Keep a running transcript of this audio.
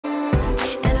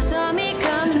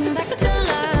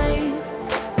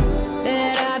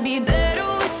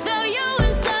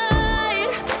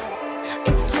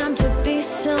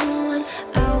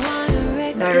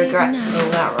regrets and all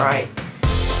that, right?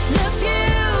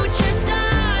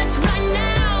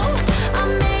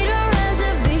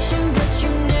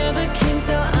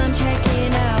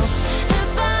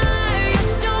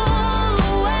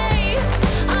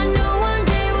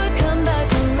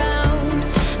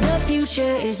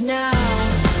 Is now. The future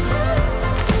is now.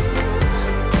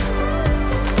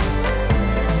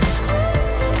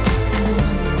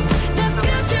 The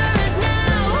future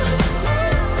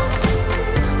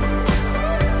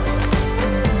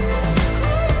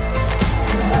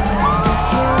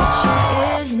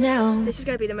is now. This is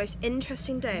going to be the most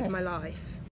interesting day of my life.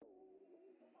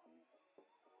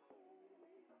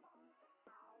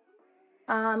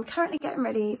 I'm currently getting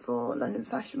ready for London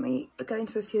Fashion Week. We're going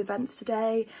to a few events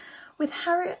today with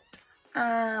Harriet.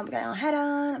 We're getting our hair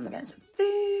done and we're getting some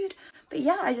food. But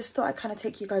yeah, I just thought I'd kind of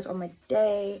take you guys on my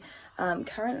day.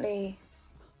 Currently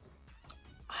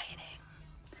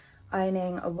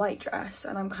ironing a white dress,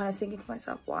 and I'm kind of thinking to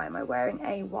myself, why am I wearing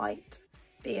a white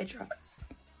beer dress?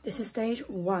 This is stage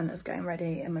 1 of getting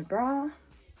ready in my bra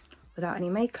without any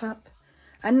makeup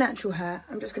and natural hair.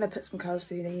 I'm just going to put some curls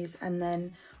through these, and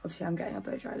then obviously I'm getting a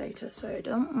blow dry later, so it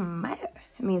doesn't matter.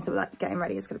 It means that like, getting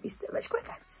ready is going to be so much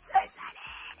quicker. I'm so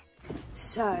excited.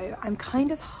 So I'm kind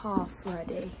of half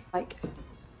ready. Like,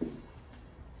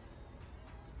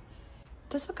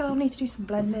 does the girl need to do some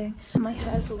blending? My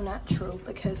hair's all natural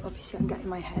because obviously I'm getting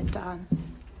my hair done,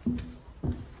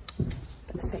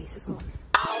 but the face is on.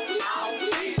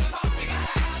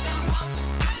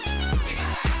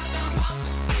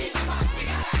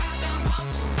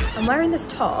 I'm wearing this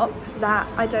top that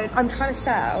I'm trying to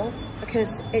sell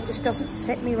because it just doesn't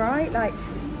fit me right. Like,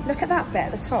 look at that bit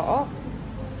at the top.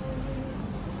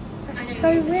 It's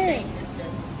so weird.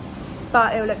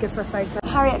 But it'll look good for a photo.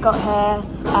 Harriet got here.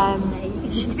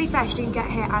 To be fair, she didn't get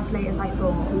here as late as I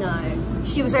thought. No.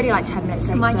 She was only like 10 minutes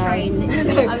late My today. train,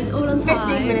 I was all on time.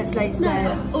 15 minutes late today.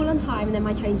 No, all on time, and then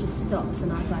my train just stops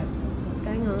and I was like, what's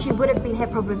going on? She would have been here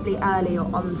probably early or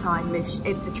on time if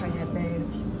the train had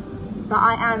moved. But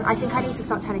I think I need to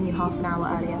start telling you half an hour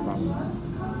earlier then.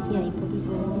 Yeah, you probably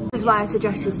do. This is why I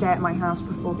suggest you stay at my house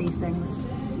before these things.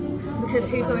 Because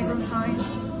who's always on time?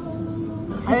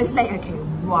 I was late, okay,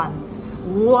 once,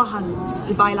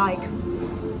 by like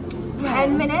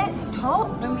 10 minutes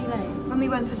tops. When were you late? When we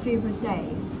went for food with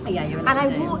Dave. Oh yeah, you were late. And I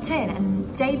walked in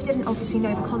and Dave didn't obviously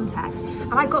know the context.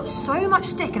 And I got so much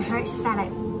stick and Harriet's just there like,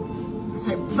 I was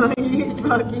like, fuck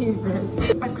you,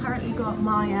 bitch. I've currently got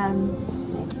my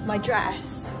my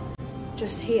dress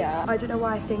just here. I don't know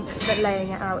why I think that laying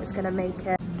it out is gonna make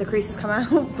the creases come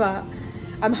out, but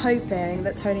I'm hoping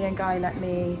that Tony and Guy let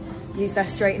me use their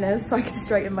straighteners so I can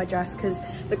straighten my dress because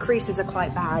the creases are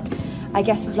quite bad. I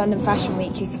guess with London Fashion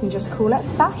Week you can just call it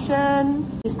fashion.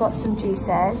 We've got some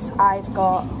juices. I've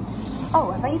got,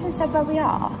 oh, have I even said where we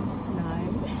are?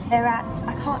 No. They're at,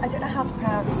 I don't know how to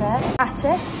pronounce it.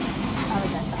 Attis. Oh,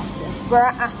 okay, Attis. We're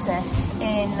at Attis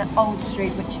in Old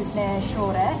Street, which is near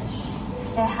Shoreditch.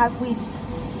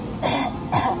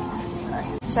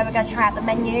 So we're going to try out the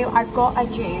menu. I've got a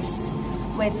juice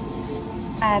with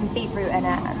beetroot in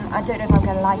it, and I don't know if I'm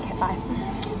going to like it, but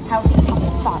healthy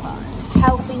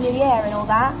New Year and all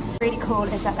that. Really cool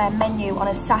is that their menu on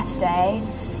a Saturday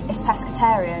is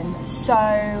pescatarian, so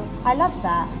I love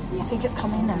that. I think it's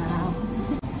coming now.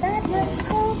 That looks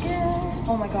so good.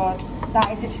 Oh my god,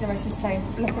 that is literally the most insane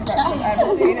looking breakfast I've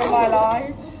ever seen in my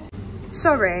life.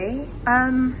 Sorry,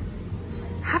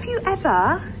 have you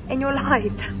ever in your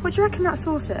life, what do you reckon that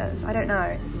sauce is? I don't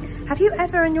know. Have you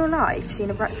ever in your life seen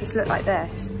a breakfast look like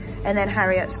this? And then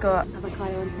Harriet's got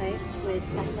avocado on toast with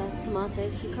feta,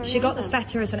 tomatoes, and coriander. She got the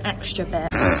feta as an extra bit.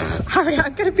 Harriet,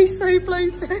 I'm gonna be so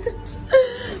bloated.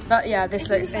 But yeah, this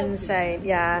looks insane.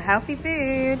 Yeah, healthy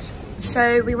food.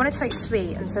 So we wanted to take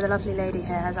sweet, and so the lovely lady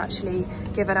here has actually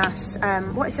given us,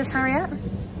 what is this, Harriet?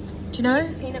 Do you know?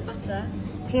 Peanut butter.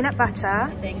 Peanut butter.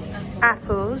 I think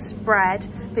apples, bread,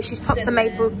 but she's popped some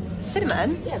maple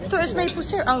cinnamon. Yeah, I thought it was maple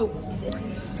syrup. Oh,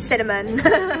 cinnamon,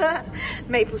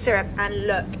 maple syrup, and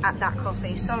look at that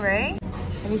coffee. Sorry,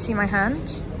 can you see my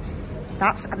hand?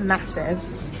 That's massive.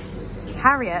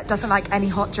 Harriet doesn't like any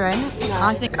hot drinks. No.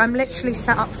 I think I'm literally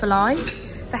set up for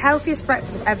life. The healthiest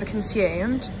breakfast I've ever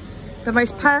consumed, the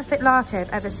most perfect latte I've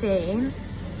ever seen,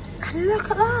 and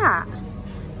look at that,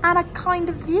 and a kind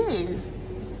of view.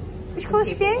 Which call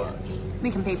this view?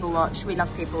 We can people watch. We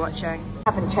love people watching.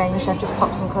 Haven't changed. I've just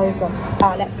popped some clothes on.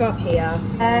 Let's go up here.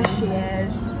 There she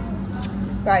is.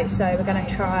 Right, so we're gonna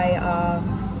try our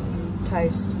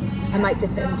toast. I might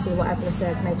dip it into whatever this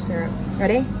is, maple syrup.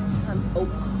 Ready? I'm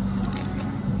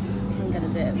gonna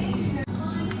dip.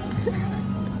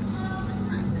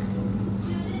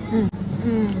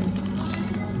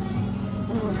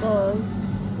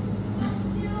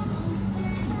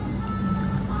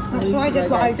 So I did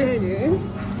what I did.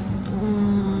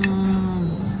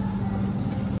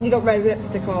 You got red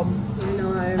lipstick on.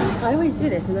 No, I always do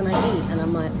this and then I eat and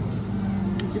I'm like,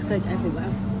 it just goes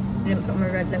everywhere. I didn't put my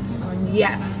red lipstick on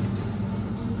yet.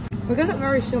 We're gonna look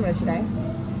very similar today.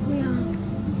 We are.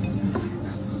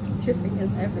 Dripping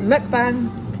is everywhere.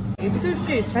 Mukbang. If you just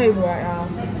see his table right now.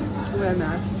 We're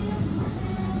mad.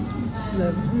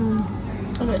 No.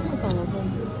 Oh, no, it's not fun.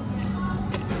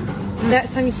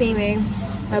 Next time you see me,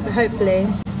 I'll hopefully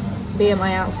be in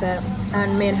my outfit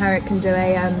and me and Harriet can do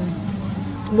a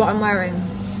what I'm wearing.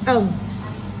 Oh,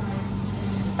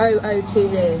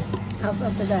 OOTD. Outfit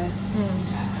of the day.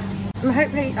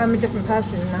 Hopefully I'm a different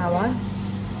person now.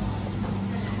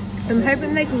 I'm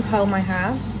hoping they can curl my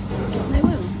hair. They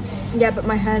will. Yeah, but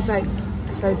my hair's like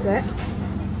so thick.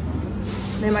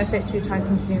 They might say it's too time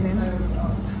consuming.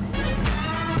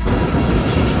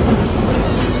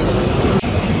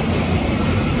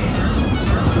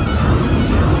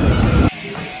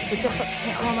 We've just got to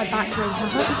take all my back really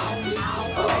hurts.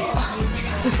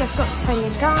 We've just got to Tony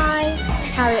and Guy.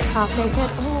 Harriet's half naked.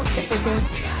 Oh, it's a bit busy.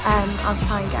 I'll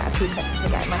try and get a few clips to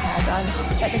get my hair done.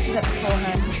 But this is it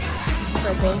beforehand.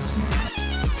 Busy.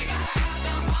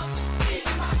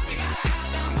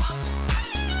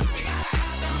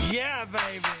 Yeah,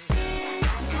 baby.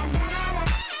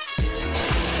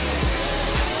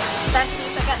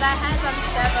 Besties that get their hair done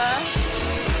together.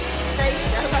 Stay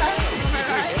together. Am I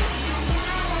right?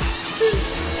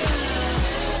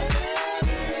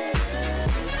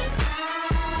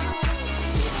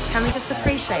 Can we just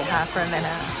appreciate her for a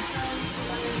minute?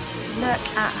 Look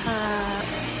at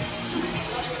her.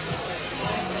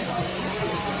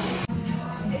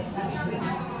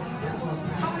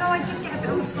 Oh no, I did get a bit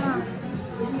on the front.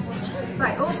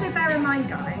 Right, also bear in mind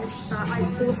guys, that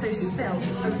I've also spilled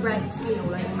a red tea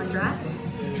all over my dress.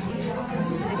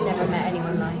 I've never met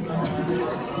anyone like her.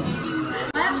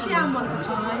 I actually am one of a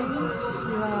kind.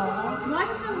 You are. Why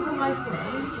does everyone like me?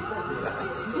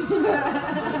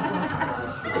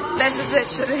 This is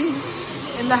literally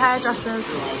in the hairdressers.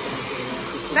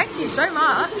 Thank you so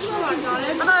much. Alright,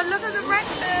 darling. Oh, look at the red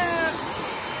hair.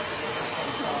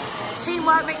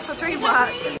 Teamwork makes the dream work.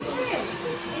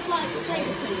 It's like the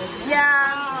table tea, isn't it?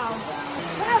 Yeah.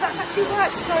 Wow, that's actually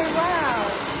worked so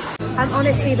well. I'm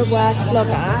honestly the worst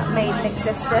vlogger made in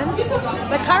existence.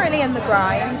 We're currently in the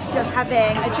grind, just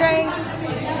having a drink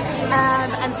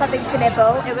and something to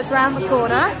nibble. It was round the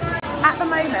corner. At the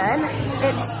moment,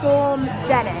 it's Storm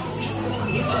Dennis.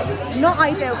 Not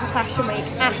ideal for Fashion Week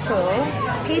at all.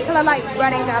 People are like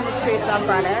running down the street with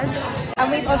umbrellas.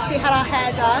 And we've obviously had our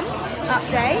hair done.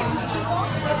 Update.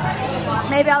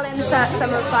 Maybe I'll insert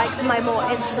some of like my more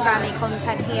Instagram-y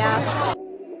content here.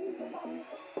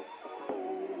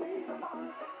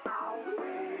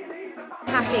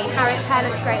 Happy. Harriet's hair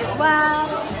looks great as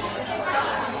well.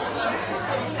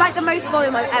 It's like the most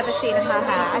volume I've ever seen in her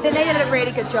hair. I think they did a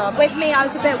really good job. With me, I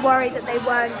was a bit worried that they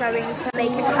weren't going to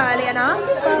make it curly enough.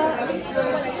 But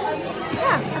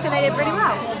yeah, I think they did really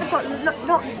well. They've got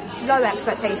not low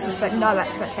expectations, but no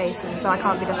expectations, so I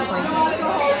can't be disappointed. Do you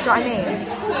know what I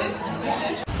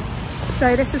mean?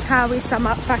 So this is how we sum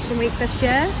up Fashion Week this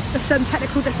year. There's some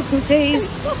technical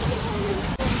difficulties.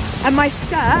 And my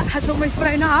skirt has almost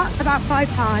blown up about 5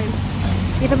 times.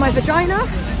 Either my vagina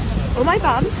or my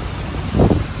bum.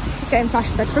 It's getting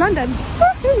Fashion Central London.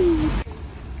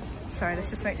 Sorry, this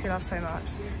just makes me laugh so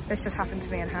much. This just happened to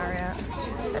me and Harriet.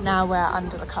 But now we're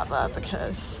under the cover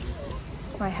because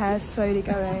my hair's slowly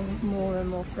going more and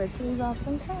more frizzy rather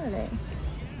than curly.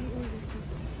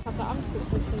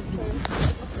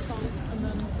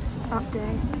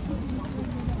 Update.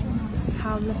 This is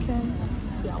how I'm looking.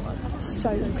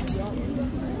 Soaked.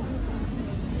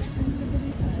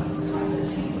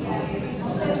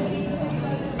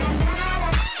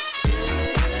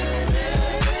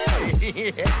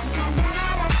 Yeah.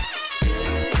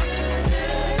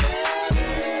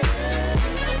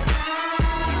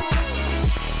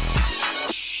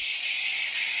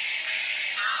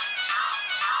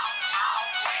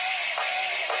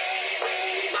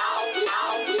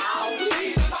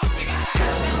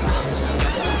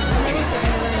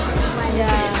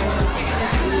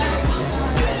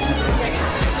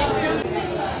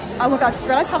 Oh my god, I just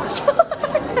realised how much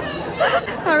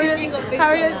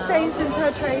Harriet's changed into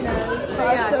her trainers. But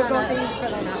I've still got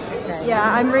these.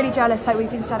 Yeah, I'm really jealous that we've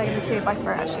been standing in the queue. My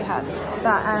throat actually hurts.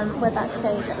 But we're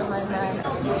backstage at the moment.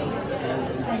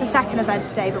 The second event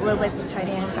today, but we're with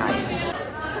Tony and Guy.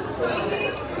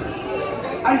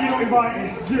 And you got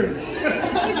invited, you.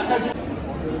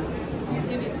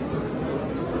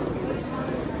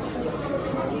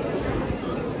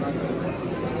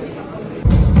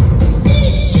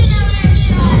 Please, you know,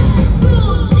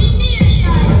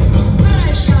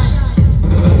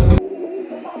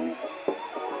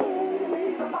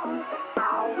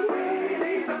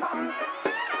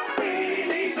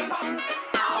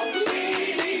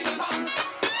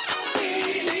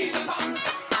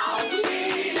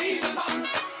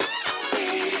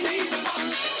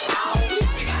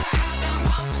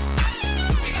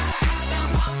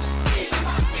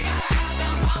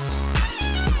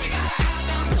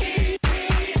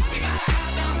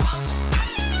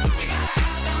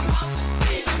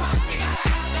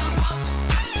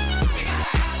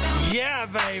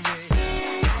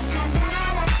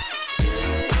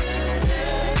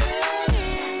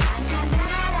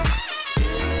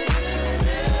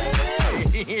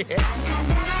 Collection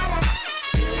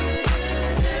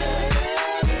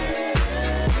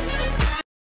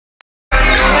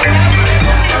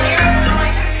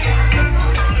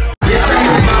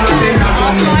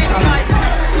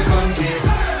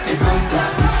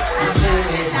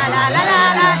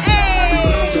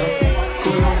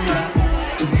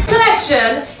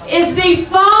is the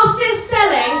fastest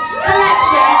selling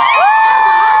collection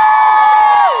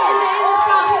in the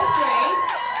in-style history.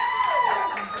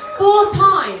 4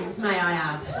 times, may I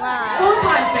add. Wow. 4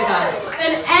 times bigger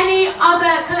than any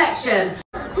other collection.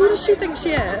 Who does she think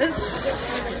she is?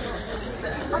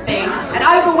 And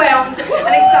overwhelmed and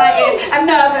excited and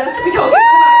nervous to be talking to the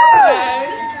microphone.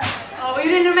 Oh, you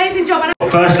did an amazing job.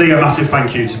 Firstly, a massive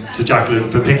thank you to Jacqueline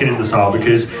for picking in the style,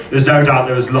 because there's no doubt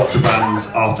there was lots of brands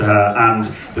after her, and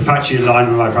the fact she aligned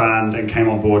with my brand and came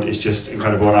on board is just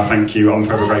incredible, and I thank you. I'm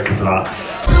forever grateful for that.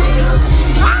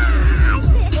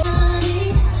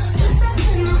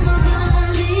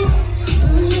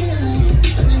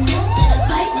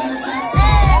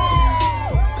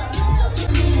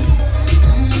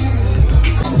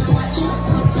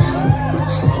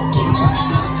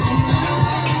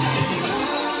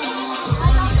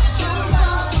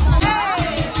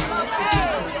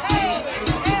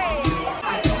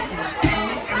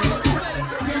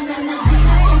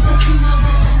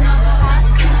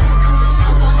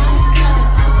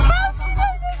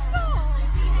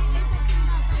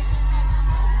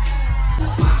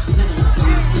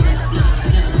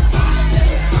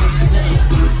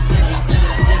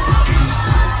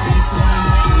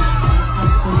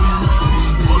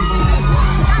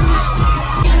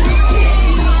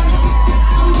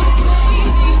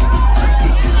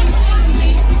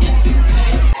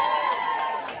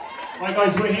 Right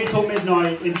guys, we're here till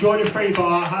midnight. Enjoy the free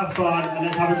bar, have fun, and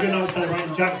let's have a good night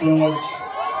celebrating Jack's launch.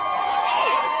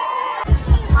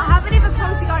 I haven't even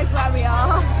told you guys where we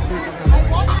are.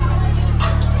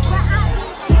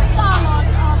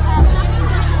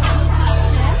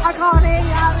 I can't hear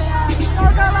you, Harriet.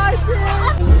 Don't go right to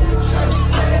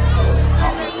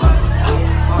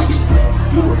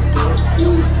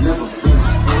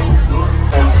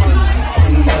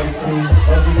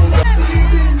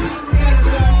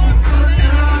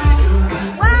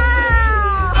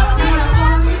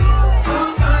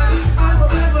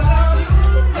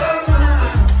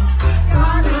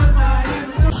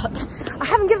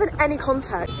any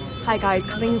contact. Hi guys,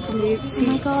 coming from you to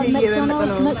you in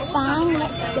McDonald's. Mukbang,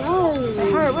 let's go.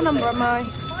 Harriet, what number am I?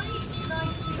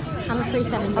 I'm a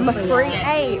 3-7. I'm a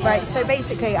 3-8, right? So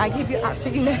basically, I give you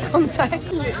absolutely no contact.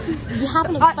 You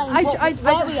haven't explained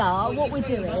where we are, what we're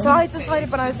doing. So I decided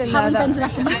when I was in how there we've ended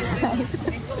up in this place.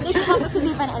 This is halfway through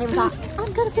the event and it was like,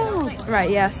 I'm gonna film.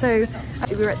 Right, yeah, so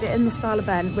we were at the In The Style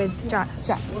event with Jack.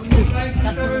 Let's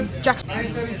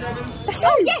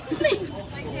go! Yes, please!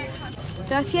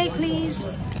 38, please.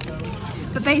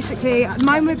 But basically,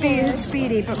 mine would be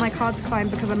speedy, but my car declined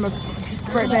because I'm a bit.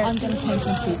 I'm gonna change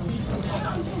my speed.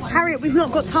 Harriet, we've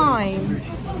not got time.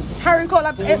 Harriet, we've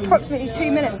got like approximately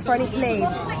 2 minutes before I need to leave.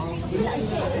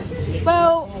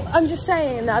 Well, I'm just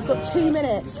saying that I've got 2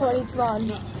 minutes before I need to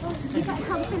run.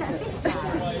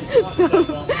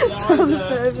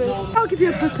 I'll give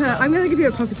you a proper, I'm going to give you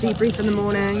a proper debrief in the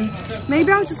morning.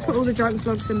 Maybe I'll just put all the drunk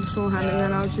vlogs in beforehand and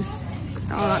then I'll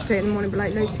update in the morning, but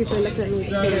like loads of people are looking at me to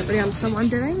see everybody understand what I'm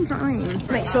doing, do you know what I mean?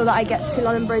 Make sure that I get to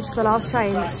London Bridge for the last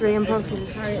train, it's really important.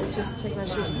 Harriet's just taking her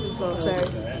shoes off the floor, so.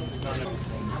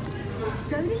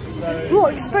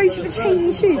 What, expose you for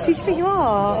changing shoes? Who do you think you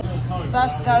are?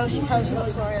 First girl she tells you not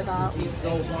to worry about.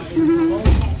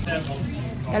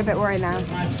 Get a bit worried now.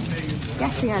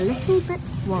 Getting a little bit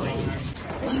worried.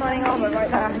 Shining armour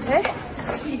right there, okay?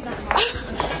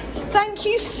 Thank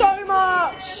you so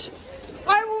much!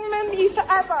 I will remember you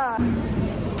forever!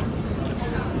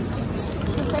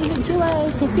 Your favourite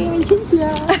duo, Sophia and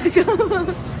Cynthia.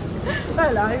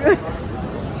 Hello.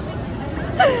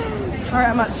 Alright,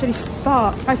 I'm actually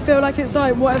fucked. I feel like it's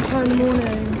like whatever time in the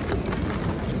morning.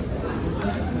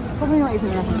 Probably not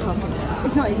even 11 o'clock.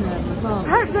 It's not even 11 o'clock.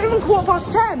 It's not even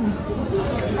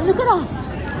 10:15. And look at us.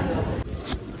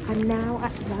 I'm now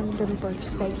at London Bridge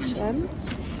Station.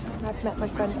 I've met my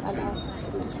friend Ella.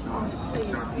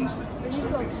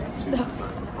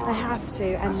 I have to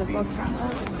end the vlog.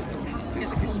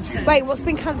 Wait, what's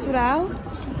been cancelled out?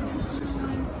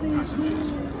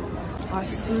 I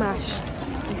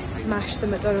smashed the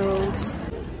McDonald's.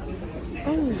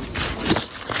 Oh.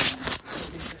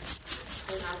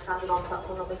 On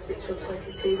platform number 6 or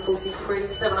 22:43,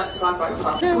 7:05 right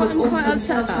past. You know what I'm quite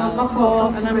upset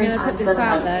about? And I'm going to put this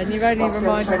out there, and you've only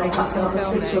reminded me because you're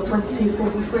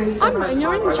filming. I'm not in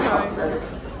your intro.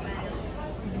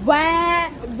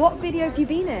 What video have you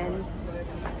been in?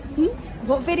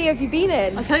 What video have you been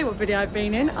in? I'll tell you what video I've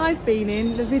been in. I've been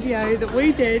in the video that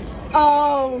we did.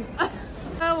 Oh.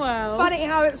 Oh well. Funny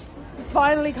how it's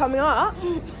finally coming up.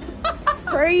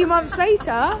 3 months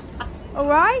later.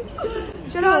 Alright? Do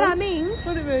you know what that means?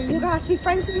 What do you mean? You're going to have to be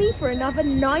friends with me for another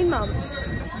 9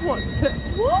 months. What?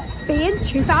 What? Be in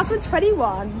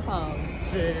 2021. Oh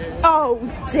dear. Oh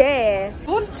dear.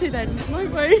 Want to then,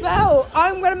 won't we? Well,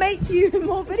 I'm going to make you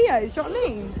more videos, do you know what I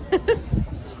mean?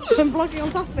 I'm vlogging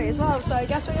on Saturday as well, so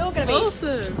guess what you're going to be?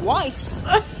 Awesome. Twice.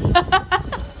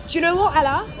 Do you know what,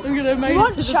 Ella? I'm going to make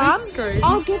it to the big screen.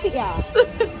 I'll give it ya.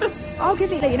 I'll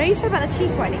give it you. You know you said about the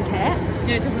teeth whitening kit? Yeah,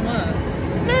 it doesn't work.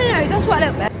 No, it does work a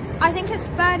little bit. I think it's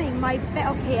burning my bit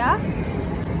off here.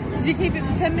 Did you keep it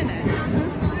for 10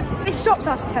 minutes? It stops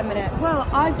after 10 minutes. Well,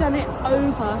 I've done it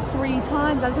over 3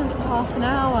 times. I've done it for half an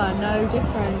hour. No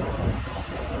different.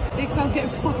 Because I was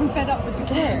getting fucking fed up with the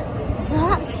kit.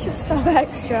 That's just so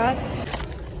extra.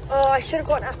 Oh, I should have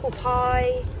got an apple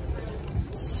pie.